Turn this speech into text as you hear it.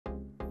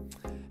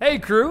Hey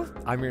crew,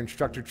 I'm your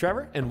instructor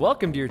Trevor, and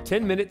welcome to your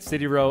 10-minute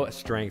CityRow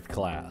strength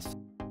class.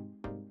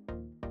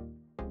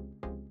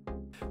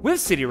 With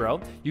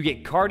CityRow, you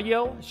get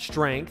cardio,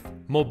 strength,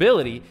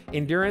 mobility,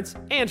 endurance,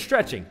 and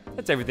stretching.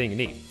 That's everything you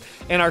need.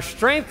 In our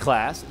strength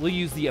class, we'll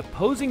use the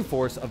opposing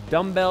force of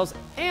dumbbells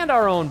and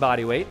our own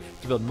body weight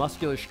to build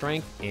muscular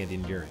strength and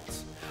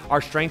endurance.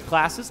 Our strength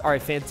classes are a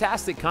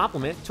fantastic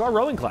complement to our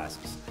rowing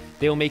classes.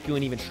 They will make you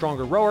an even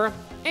stronger rower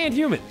and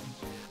human.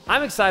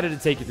 I'm excited to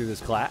take you through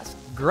this class.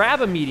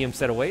 Grab a medium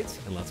set of weights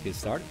and let's get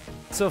started.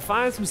 So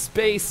find some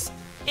space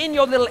in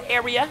your little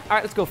area. All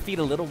right, let's go feet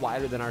a little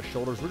wider than our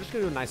shoulders. We're just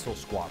gonna do a nice little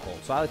squat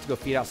hold. So I like to go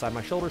feet outside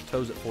my shoulders,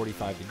 toes at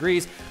 45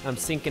 degrees. I'm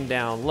sinking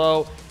down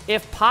low.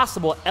 If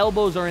possible,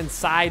 elbows are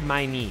inside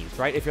my knees,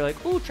 right? If you're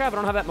like, ooh, Trav, I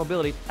don't have that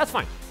mobility, that's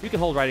fine. You can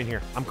hold right in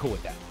here. I'm cool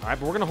with that, all right?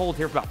 But we're gonna hold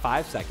here for about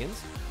 5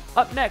 seconds.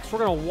 Up next, we're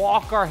gonna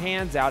walk our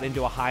hands out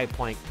into a high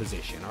plank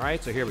position, all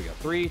right? So here we go,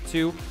 3,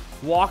 2,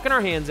 walking our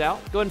hands out.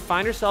 Go ahead and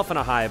find yourself in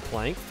a high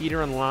plank. Feet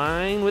are in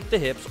line with the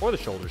hips or the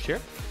shoulders here.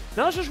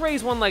 Now let's just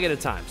raise one leg at a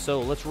time.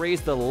 So let's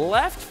raise the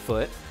left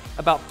foot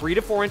about 3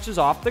 to 4 inches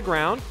off the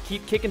ground.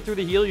 Keep kicking through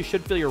the heel. You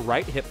should feel your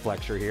right hip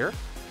flexor here.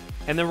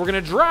 And then we're gonna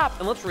drop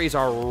and let's raise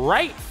our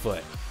right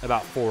foot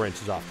about 4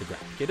 inches off the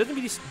ground. Okay,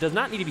 it does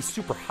not need to be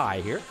super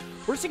high here.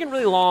 We're just thinking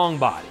really long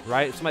body,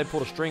 right? If somebody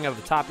pulled a string out of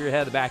the top of your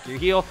head, the back of your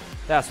heel,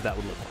 that's what that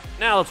would look like.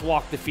 Now let's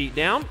walk the feet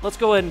down. Let's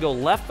go ahead and go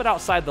left foot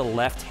outside the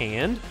left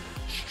hand.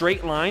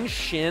 Straight line,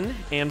 shin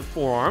and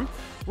forearm.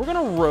 We're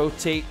gonna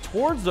rotate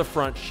towards the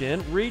front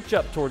shin, reach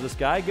up towards the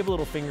sky, give a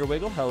little finger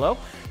wiggle, hello,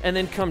 and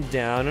then come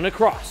down and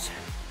across.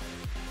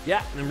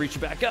 Yeah, and then reach it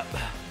back up.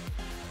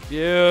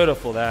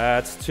 Beautiful,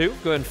 that's 2.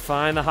 Go ahead and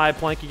find the high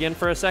plank again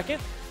for a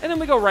second, and then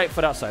we go right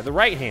foot outside, the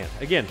right hand.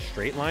 Again,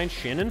 straight line,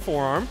 shin and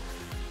forearm.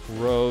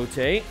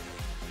 Rotate,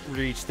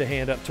 reach the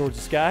hand up towards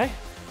the sky,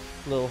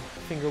 little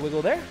finger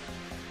wiggle there.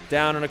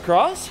 Down and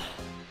across,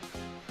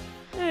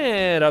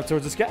 and up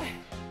towards the sky.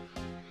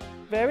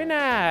 Very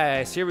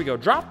nice. Here we go.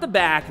 Drop the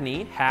back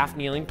knee, half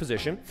kneeling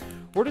position.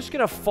 We're just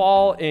gonna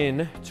fall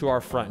in to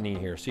our front knee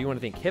here. So you wanna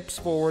think hips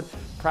forward,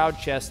 proud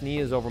chest, knee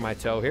is over my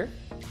toe here.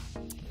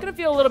 Gonna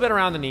feel a little bit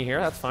around the knee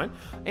here, that's fine.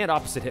 And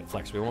opposite hip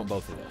flex, we want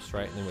both of those,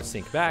 right? And then we'll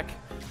sink back.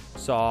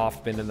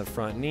 Soft bend in the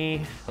front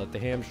knee. Let the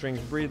hamstrings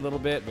breathe a little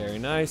bit, very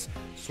nice.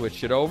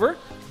 Switch it over.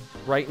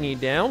 Right knee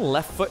down,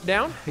 left foot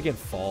down. Again,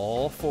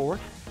 fall forward.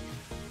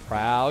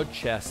 Proud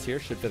chest here,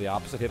 should feel the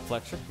opposite hip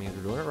flexor. Means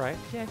we're doing it right,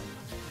 okay.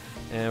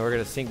 And we're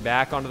gonna sink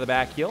back onto the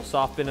back heel,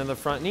 soft bend in the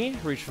front knee,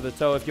 reach for the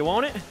toe if you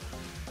want it.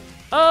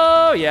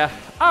 Oh yeah,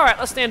 all right,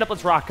 let's stand up,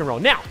 let's rock and roll.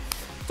 Now,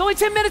 it's only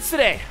 10 minutes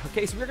today,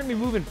 okay, so we're gonna be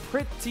moving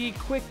pretty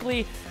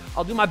quickly.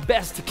 I'll do my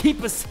best to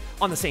keep us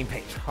on the same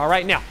page. All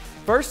right, now,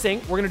 first thing,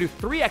 we're gonna do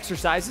 3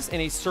 exercises in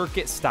a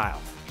circuit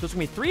style. So it's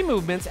gonna be 3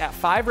 movements at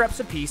 5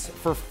 reps apiece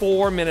for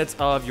 4 minutes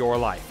of your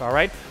life, all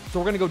right? So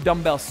we're gonna go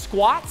dumbbell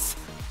squats,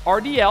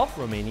 RDL,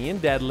 Romanian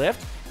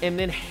deadlift, and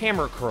then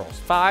hammer curls,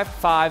 5,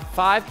 5,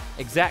 5,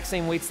 exact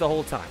same weights the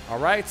whole time, all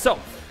right? So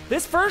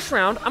this first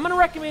round, I'm gonna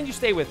recommend you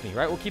stay with me,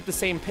 right? We'll keep the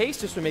same pace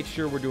just to make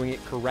sure we're doing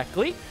it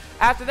correctly.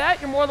 After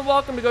that, you're more than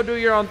welcome to go do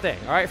your own thing,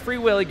 all right? Free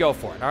willy, go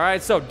for it, all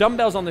right? So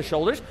dumbbells on the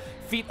shoulders,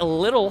 feet a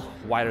little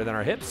wider than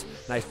our hips,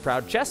 nice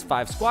proud chest,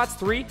 5 squats,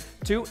 3,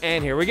 2,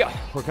 and here we go.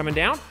 We're coming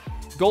down.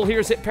 Goal here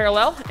is hip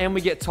parallel, and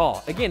we get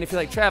tall. Again, if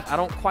you're like, Trav, I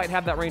don't quite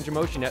have that range of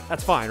motion yet,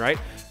 that's fine, right?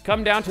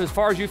 Come down to as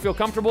far as you feel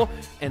comfortable,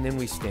 and then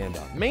we stand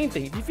up. Main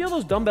thing, if you feel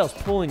those dumbbells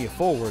pulling you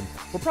forward,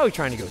 we're probably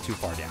trying to go too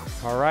far down,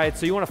 all right?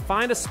 So you wanna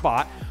find a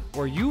spot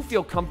where you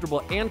feel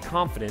comfortable and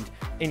confident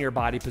in your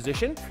body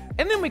position,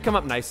 and then we come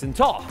up nice and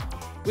tall.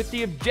 With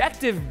the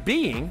objective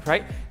being,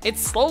 right, it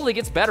slowly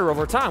gets better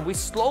over time. We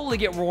slowly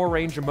get more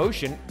range of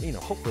motion, you know,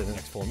 hopefully in the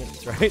next 4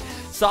 minutes, right?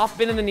 Soft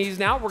bend in the knees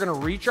now. We're gonna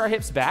reach our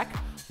hips back.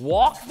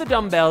 Walk the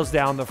dumbbells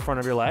down the front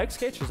of your legs,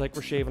 okay? Just like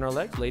we're shaving our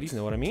legs. Ladies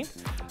know what I mean.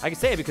 I can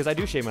say it because I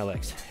do shave my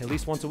legs at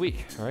least once a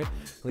week, all right?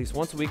 At least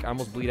once a week, I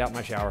almost bleed out in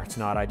my shower. It's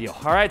not ideal.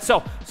 All right,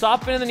 so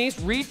soft bend in the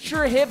knees, reach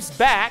your hips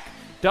back.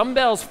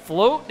 Dumbbells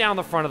float down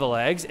the front of the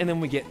legs, and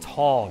then we get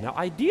tall. Now,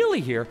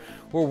 ideally here,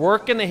 we're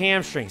working the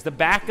hamstrings, the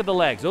back of the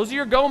legs. Those are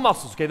your go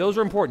muscles, okay? Those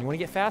are important. You wanna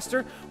get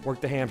faster? Work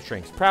the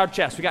hamstrings. Proud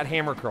chest, we got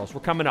hammer curls. We're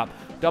coming up.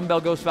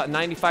 Dumbbell goes to about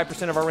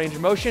 95% of our range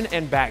of motion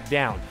and back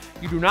down.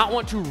 You do not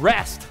want to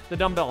rest the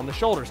dumbbell on the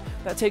shoulders.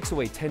 That takes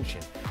away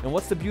tension. And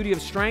what's the beauty of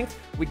strength?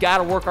 We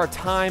gotta work our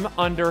time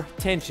under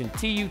tension.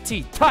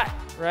 T-U-T, tut,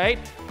 right?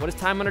 What is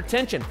time under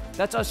tension?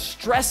 That's us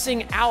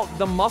stressing out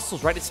the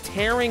muscles, right? It's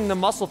tearing the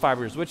muscle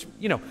fibers, which,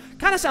 you know,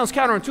 kind of sounds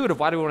counterintuitive.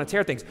 Why do we want to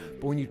tear things?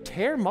 But when you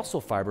tear muscle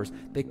fibers,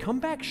 they come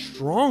back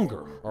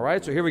stronger, all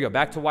right? So here we go,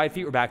 back to wide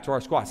feet, we're back to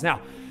our squats.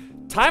 Now,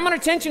 time under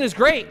tension is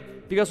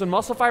great because when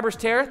muscle fibers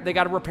tear, they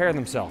got to repair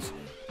themselves.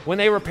 When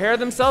they repair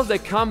themselves, they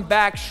come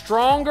back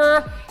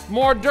stronger,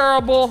 more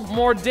durable,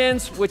 more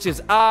dense, which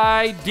is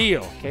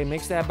ideal, okay?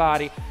 Makes that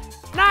body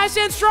nice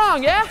and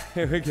strong, yeah?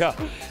 Here we go.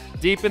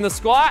 Deep in the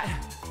squat.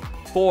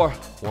 4,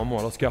 one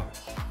more, let's go.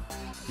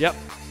 Yep,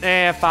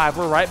 and 5,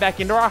 we're right back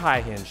into our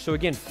high hinge. So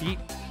again, feet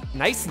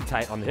nice and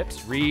tight on the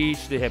hips,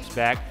 reach the hips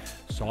back.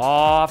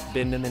 soft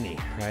bend in the knee,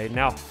 right?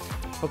 Now,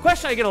 the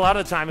question I get a lot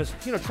of the time is,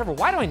 Trevor,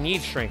 why do I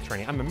need strength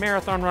training? I'm a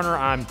marathon runner,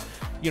 I'm,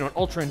 an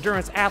ultra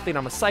endurance athlete,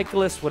 I'm a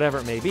cyclist, whatever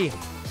it may be.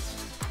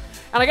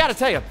 And I gotta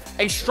tell you,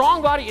 a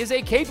strong body is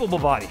a capable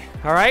body,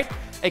 all right?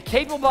 A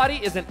capable body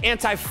is an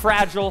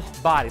anti-fragile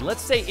body.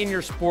 Let's say in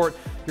your sport,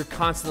 you're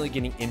constantly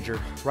getting injured,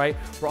 right?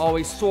 We're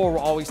always sore, we're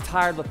always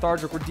tired,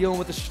 lethargic, we're dealing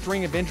with a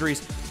string of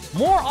injuries.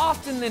 More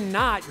often than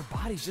not, your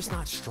body's just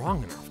not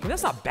strong enough. And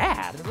that's not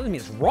bad, it doesn't mean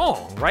it's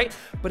wrong, right?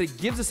 But it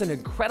gives us an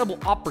incredible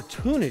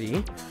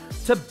opportunity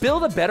to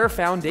build a better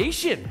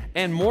foundation.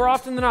 And more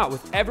often than not,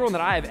 with everyone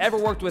that I have ever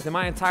worked with in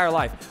my entire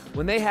life,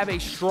 when they have a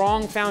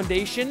strong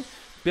foundation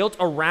built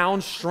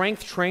around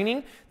strength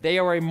training, they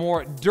are a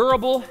more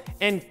durable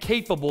and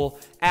capable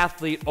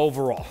athlete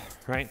overall,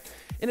 right?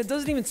 And it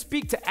doesn't even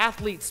speak to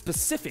athlete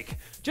specific,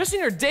 just in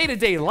your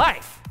day-to-day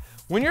life.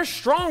 When you're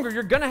stronger,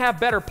 you're gonna have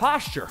better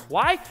posture.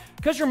 Why?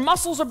 Because your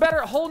muscles are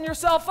better at holding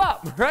yourself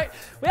up, right?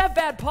 We have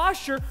bad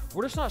posture,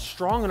 we're just not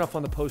strong enough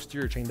on the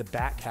posterior chain, the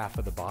back half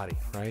of the body,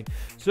 right?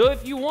 So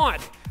if you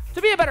want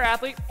to be a better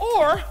athlete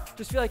or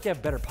just feel like you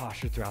have better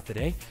posture throughout the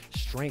day,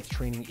 strength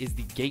training is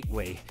the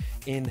gateway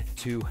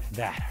into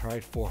that. All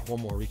right, 4,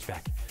 one more, reach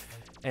back.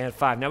 And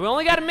 5. Now we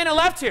only got a minute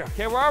left here,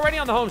 okay? We're already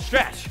on the home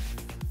stretch.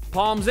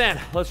 Palms in,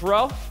 let's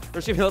row, or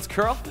excuse me, let's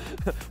curl.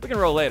 We can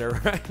row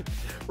later, right?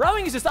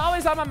 Rowing is just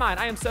always on my mind.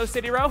 I am so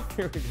CityRow.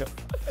 Here we go.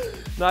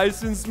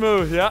 Nice and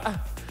smooth, yeah.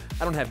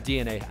 I don't have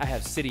DNA, I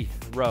have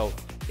CityRow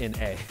in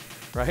A,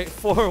 right?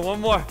 4,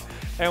 one more,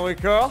 and we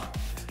curl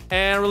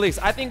and release.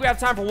 I think we have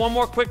time for one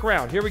more quick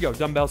round. Here we go,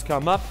 dumbbells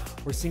come up.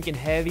 We're sinking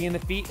heavy in the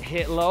feet,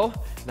 hit low,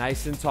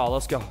 nice and tall,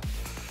 let's go.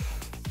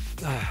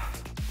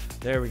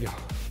 There we go.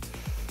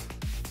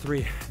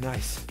 3,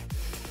 nice.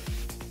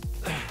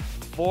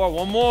 4,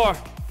 one more,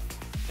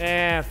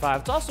 and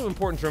 5. It's also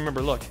important to remember,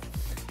 look,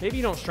 maybe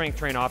you don't strength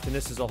train often,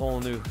 this is a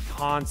whole new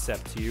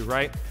concept to you,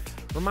 right?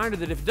 Reminder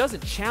that if it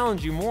doesn't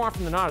challenge you, more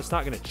often than not, it's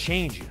not gonna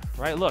change you,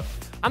 right? Look,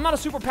 I'm not a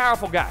super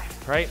powerful guy,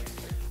 right?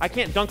 I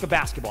can't dunk a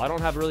basketball. I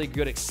don't have really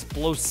good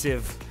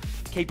explosive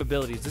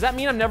capabilities. Does that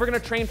mean I'm never gonna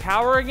train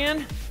power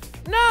again?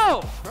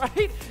 No,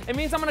 right? It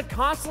means I'm gonna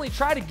constantly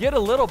try to get a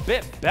little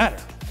bit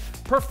better.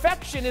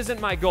 Perfection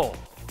isn't my goal.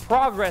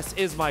 Progress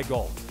is my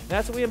goal.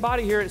 That's what we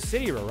embody here at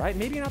CityRow, right?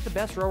 Maybe you're not the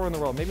best rower in the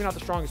world. Maybe you're not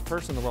the strongest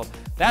person in the world.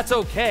 That's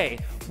okay.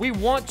 We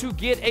want to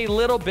get a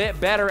little bit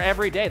better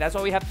every day. That's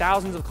why we have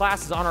thousands of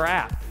classes on our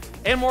app.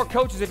 And more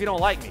coaches if you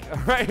don't like me.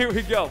 All right, here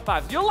we go.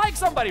 5. You'll like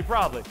somebody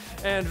probably.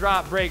 And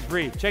drop, break,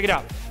 breathe. Check it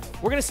out.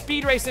 We're gonna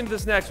speed race into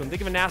this next one.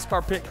 Think of a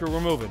NASCAR pit crew, we're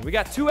moving. We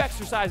got 2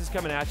 exercises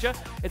coming at you.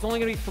 It's only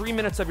gonna be 3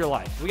 minutes of your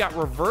life. We got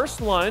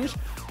reverse lunge,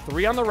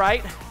 3 on the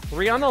right,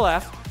 3 on the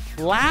left,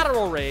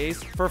 lateral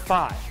raise for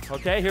 5.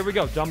 Okay, here we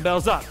go,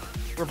 dumbbells up.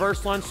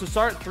 Reverse lunge to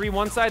start, 3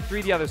 one side,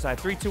 3 the other side.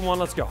 3, 2, 1,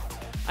 let's go.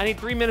 I need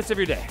 3 minutes of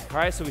your day. All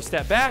right, so we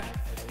step back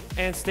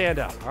and stand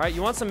up. All right,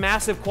 you want some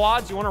massive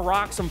quads? You wanna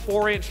rock some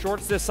 4-inch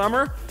shorts this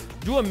summer?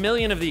 Do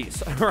 1,000,000 of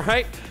these, all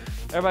right?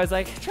 Everybody's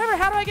like, Trevor,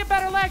 how do I get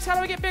better legs? How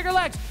do I get bigger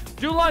legs?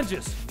 Do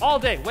lunges all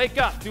day. Wake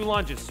up, do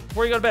lunges.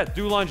 Before you go to bed,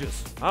 do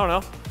lunges. I don't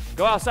know.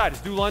 Go outside,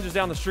 just do lunges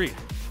down the street.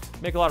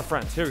 Make a lot of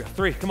friends. Here we go,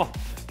 3, come on.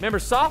 Remember,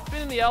 soft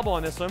bend in the elbow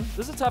on this one.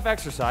 This is a tough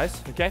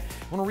exercise, okay?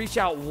 You wanna reach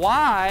out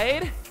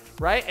wide,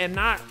 right? And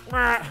not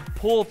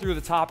pull through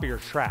the top of your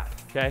trap,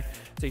 okay?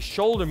 It's a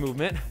shoulder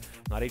movement,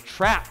 not a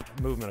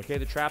trap movement, okay?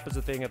 The trap is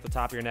the thing at the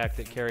top of your neck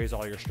that carries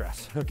all your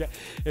stress, okay?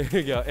 Here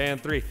we go,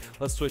 and 3.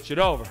 Let's switch it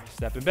over.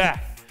 Stepping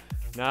back.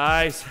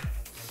 Nice.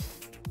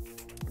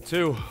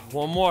 2,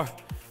 one more.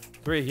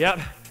 3, yep.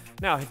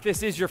 Now, if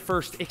this is your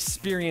first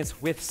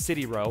experience with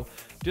CityRow,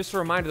 just a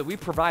reminder that we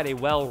provide a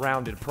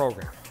well-rounded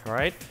program, all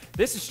right?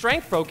 This is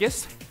strength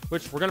focused,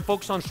 which we're gonna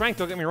focus on strength,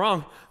 don't get me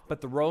wrong,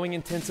 but the rowing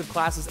intensive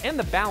classes and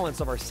the balance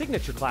of our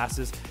signature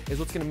classes is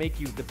what's gonna make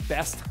you the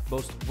best,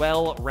 most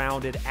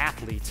well-rounded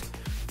athlete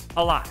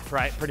alive,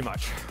 right? Pretty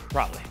much,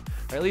 probably,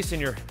 or at least in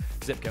your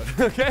zip code,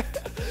 okay?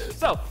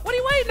 So, what are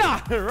you waiting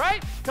on,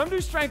 right? Come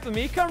do strength with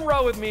me, come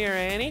row with me or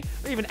Annie,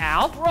 or even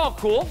Al. We're all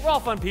cool, we're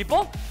all fun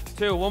people.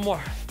 2, one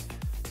more.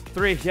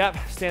 3, yep,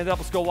 stand up,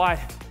 let's go wide.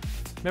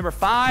 Remember,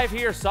 5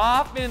 here,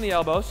 soft bend in the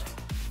elbows.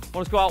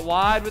 Let's go out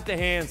wide with the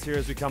hands here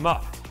as we come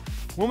up.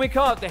 When we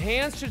come up, the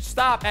hands should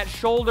stop at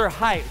shoulder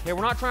height, okay?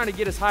 We're not trying to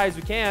get as high as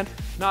we can,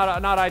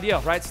 not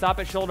ideal, right? Stop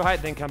at shoulder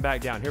height, then come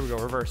back down. Here we go,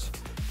 reverse.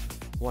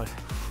 1.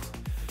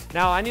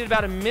 Now, I need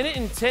about 1 minute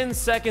and 10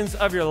 seconds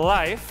of your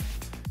life.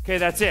 Okay,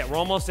 that's it. We're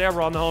almost there.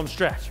 We're on the home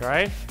stretch, all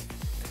right?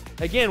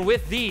 Again,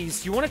 with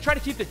these, you want to try to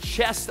keep the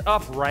chest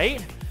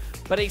upright,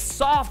 but a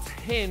soft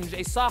hinge,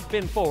 a soft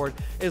bend forward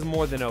is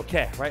more than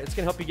okay, right? It's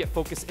going to help you get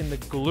focus in the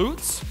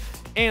glutes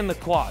and the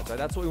quads, right?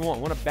 That's what we want.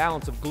 We want a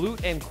balance of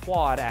glute and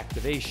quad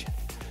activation.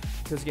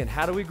 Because again,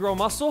 how do we grow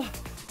muscle?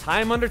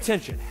 Time under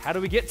tension. How do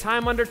we get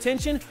time under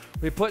tension?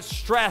 We put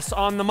stress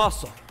on the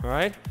muscle, all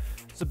right?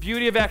 It's the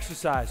beauty of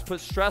exercise. Put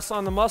stress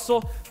on the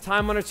muscle,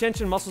 time under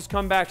tension, muscles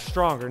come back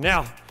stronger.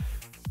 Now,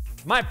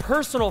 my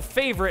personal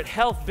favorite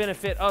health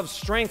benefit of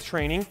strength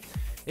training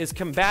is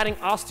combating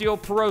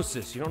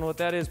osteoporosis. You don't know what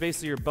that is?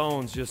 Basically, your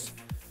bones just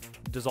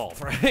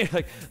dissolve, right?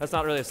 Like, that's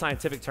not really a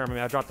scientific term. I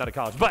mean, I dropped out of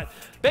college. But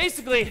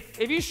basically,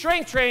 if you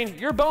strength train,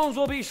 your bones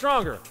will be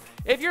stronger.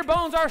 If your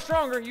bones are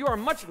stronger, you are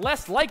much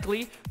less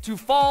likely to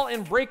fall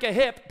and break a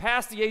hip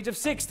past the age of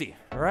 60,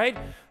 all right?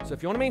 So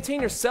if you want to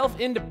maintain your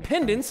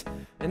self-independence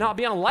and not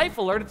be on life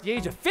alert at the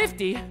age of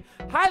 50,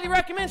 highly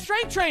recommend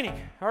strength training,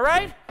 all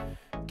right?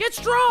 Get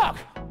strong.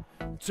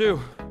 2.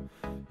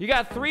 You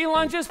got 3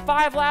 lunges,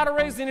 5 lateral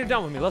raises, and you're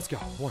done with me. Let's go.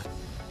 1.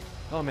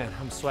 Oh man,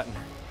 I'm sweating.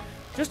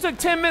 Just took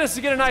 10 minutes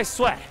to get a nice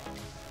sweat.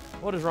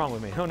 What is wrong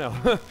with me? Oh no.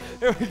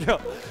 Here we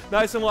go.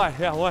 Nice and wide.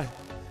 Yeah, 1,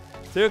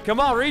 2, come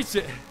on, reach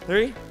it.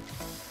 3,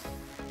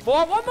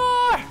 4, 1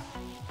 more.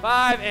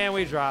 5, and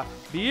we drop.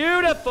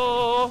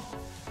 Beautiful.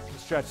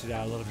 Stretch it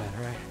out a little bit,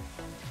 all right?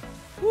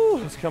 Woo,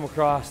 let's come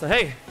across. Now,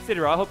 hey,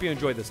 CityRow, I hope you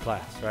enjoyed this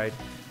class, right?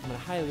 I'm gonna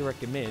highly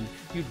recommend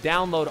you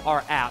download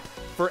our app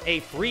for a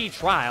free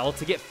trial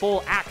to get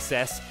full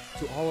access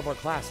to all of our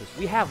classes.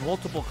 We have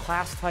multiple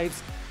class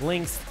types,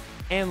 links,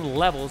 and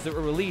levels that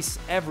we release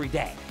every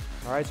day.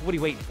 All right, so what are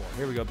you waiting for?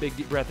 Here we go, big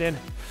deep breath in.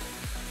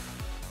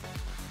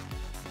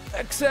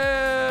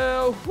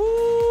 Exhale,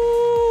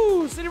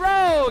 woo!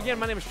 CityRow! Again,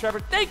 my name is Trevor.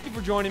 Thank you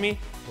for joining me.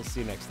 We'll see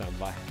you next time,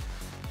 bye.